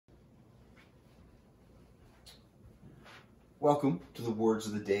Welcome to the words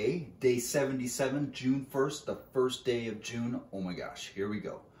of the day, day 77, June 1st, the first day of June. Oh my gosh, here we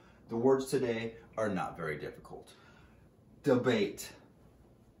go. The words today are not very difficult. Debate.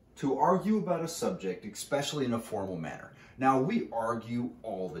 To argue about a subject, especially in a formal manner. Now, we argue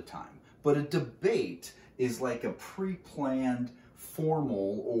all the time, but a debate is like a pre-planned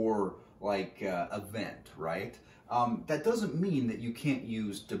formal or like event, right? That doesn't mean that you can't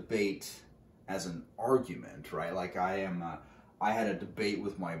use debate as an argument, right? Like I had a debate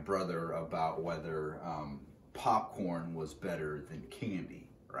with my brother about whether popcorn was better than candy,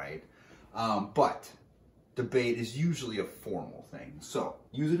 right? But debate is usually a formal thing. So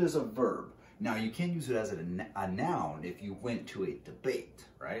use it as a verb. Now you can use it as a noun if you went to a debate,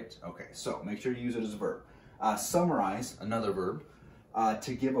 right? Okay, so make sure you use it as a verb. Summarize, another verb,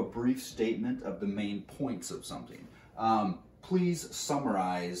 to give a brief statement of the main points of something. Please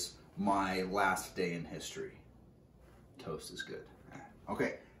summarize my last day in history. Toast is good.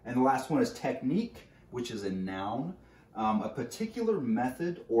 Okay, and the last one is technique, which is a noun. A particular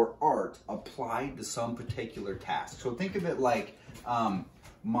method or art applied to some particular task. So think of it like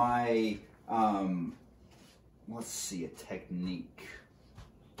let's see, a technique.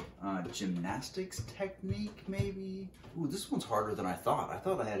 Gymnastics technique, maybe? Ooh, this one's harder than I thought. I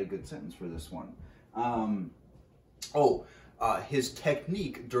thought I had a good sentence for this one. His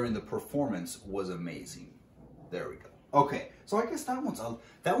technique during the performance was amazing. There we go. Okay, so I guess that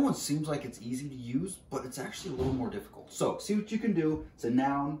one seems like it's easy to use, but it's actually a little more difficult. So see what you can do. It's a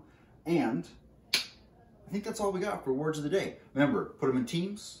noun, and I think that's all we got for words of the day. Remember, put them in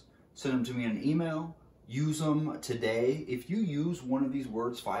teams, send them to me in an email, use them today. If you use one of these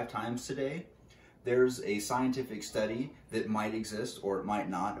words 5 times today, there's a scientific study that might exist or it might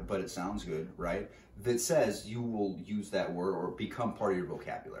not, but it sounds good, right? That says you will use that word or become part of your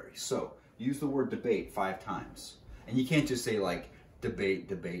vocabulary. So use the word debate 5 times. And you can't just say like debate,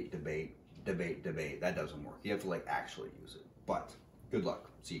 debate, debate, debate, debate. That doesn't work. You have to like actually use it. But good luck.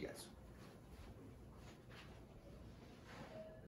 See you guys.